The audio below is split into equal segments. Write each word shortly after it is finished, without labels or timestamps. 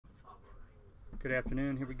Good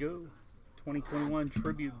afternoon. Here we go. 2021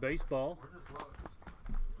 Tribute Baseball.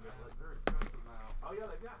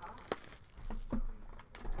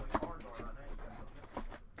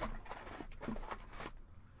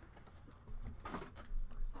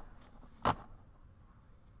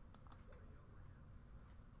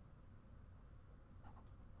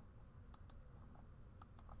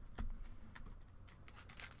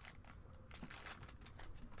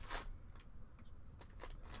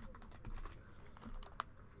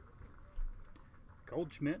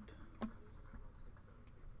 Goldschmidt,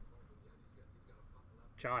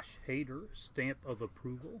 Josh Hader, stamp of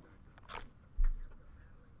approval.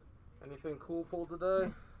 Anything cool pulled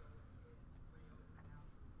today?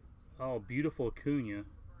 Oh, beautiful Acuna.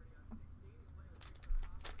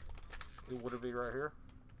 Would it be right here?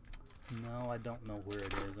 No, I don't know where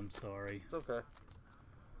it is. I'm sorry. It's okay.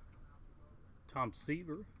 Tom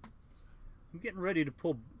Seaver. I'm getting ready to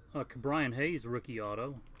pull Brian Hayes rookie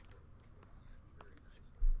auto.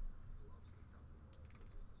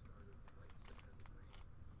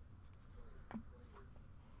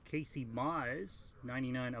 Casey Mize,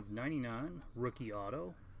 99 of 99, rookie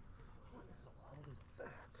auto. What is that?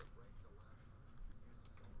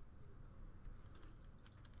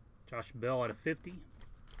 Josh Bell out of 50.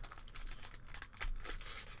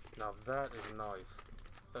 Now that is nice.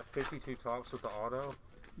 That 52 tops with the auto.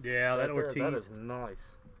 Yeah, that Ortiz. That is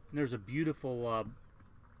nice. And there's a beautiful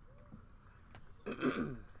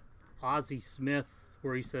Ozzie Smith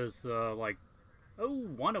where he says like, oh,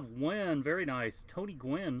 one of Gwynn, very nice. Tony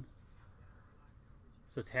Gwynn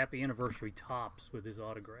says happy anniversary tops with his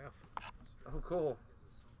autograph. Oh, cool.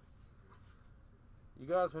 You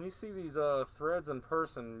guys, when you see these threads in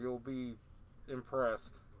person, you'll be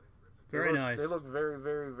impressed. Very nice. They look very,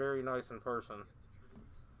 very, very nice in person.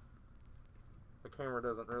 The camera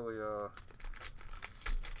doesn't really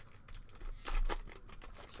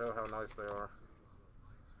show how nice they are.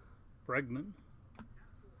 Bregman.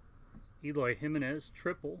 Eloy Jimenez,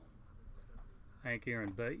 triple. Hank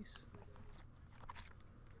Aaron base.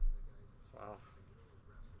 Wow.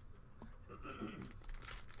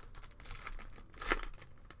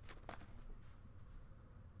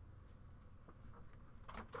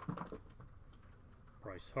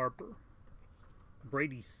 Bryce Harper.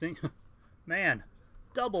 Brady Singer. Man,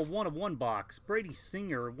 double 1 of 1 box. Brady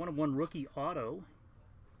Singer, 1 of 1 rookie auto.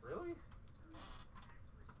 Really?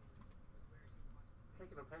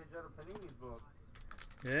 Taking a page out of Panini's book.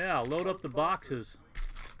 Yeah, load up the boxes.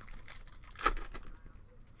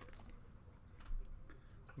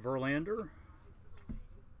 Verlander,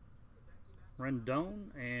 Rendon,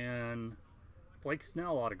 and Blake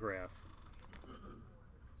Snell autograph.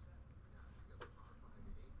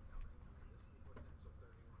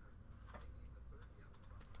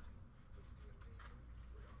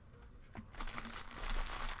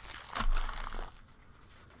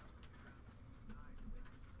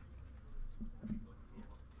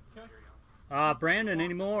 Brandon,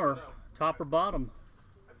 any more? Top or bottom?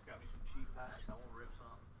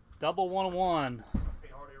 Double 1 of 1.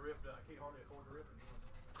 Can't hardly afford to rip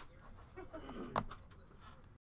it.